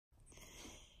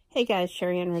Hey guys,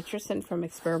 Sheri and Richerson from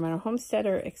Experimental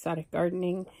Homesteader, Exotic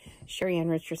Gardening,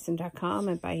 SheriandRicherson.com,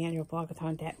 and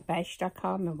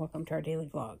biannualblogathon-bash.com, and welcome to our daily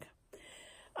vlog.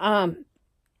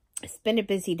 It's been a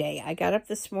busy day. I got up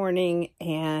this morning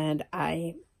and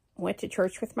I went to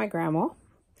church with my grandma,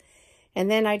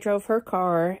 and then I drove her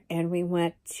car and we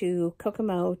went to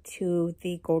Kokomo to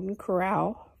the Golden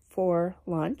Corral for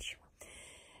lunch.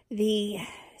 The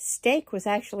steak was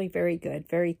actually very good,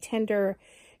 very tender,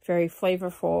 very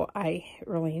flavorful. I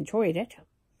really enjoyed it.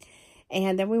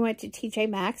 And then we went to TJ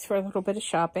Maxx for a little bit of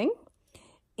shopping.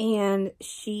 And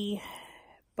she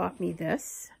bought me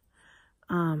this.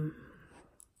 Don't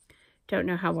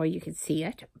know how well you can see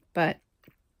it, but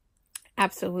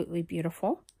absolutely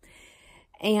beautiful.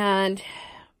 And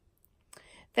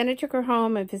then I took her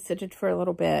home and visited for a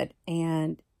little bit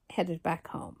and headed back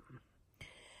home.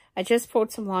 I just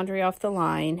pulled some laundry off the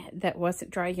line that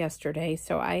wasn't dry yesterday,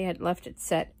 so I had left it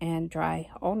set and dry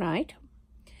all night.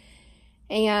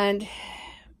 And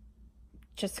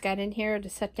just got in here to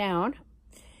sit down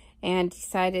and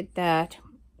decided that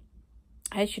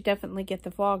I should definitely get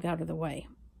the vlog out of the way.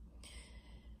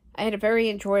 I had a very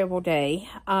enjoyable day.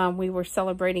 We were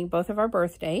celebrating both of our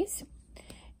birthdays,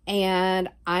 and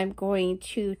I'm going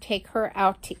to take her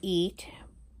out to eat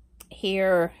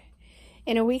here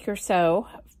in a week or so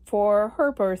for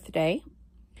her birthday.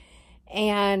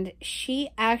 And she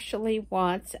actually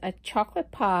wants a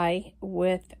chocolate pie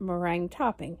with meringue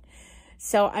topping.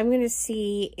 So I'm going to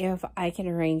see if I can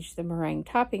arrange the meringue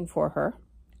topping for her,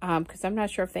 because I'm not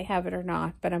sure if they have it or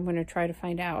not, but I'm going to try to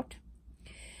find out.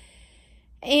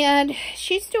 And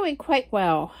she's doing quite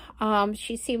well.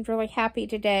 She seemed really happy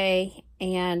today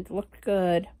and looked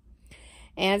good,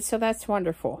 and so that's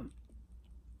wonderful.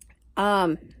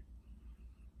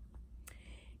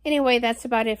 Anyway, that's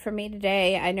about it for me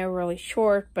today. I know really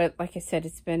short, but like I said,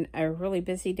 it's been a really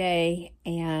busy day,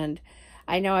 and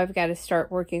I know I've got to start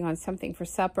working on something for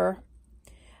supper,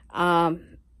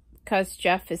 because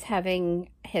Jeff is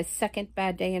having his second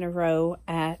bad day in a row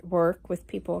at work with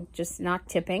people just not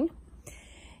tipping.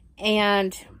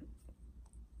 And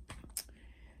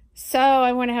so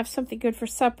I want to have something good for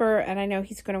supper, and I know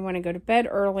he's going to want to go to bed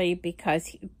early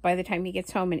because by the time he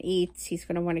gets home and eats, he's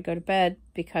going to want to go to bed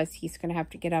because he's going to have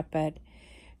to get up at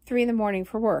 3 in the morning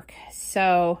for work.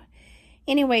 So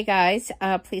anyway, guys,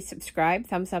 please subscribe,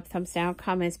 thumbs up, thumbs down,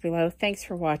 comments below. Thanks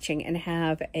for watching, and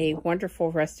have a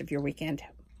wonderful rest of your weekend.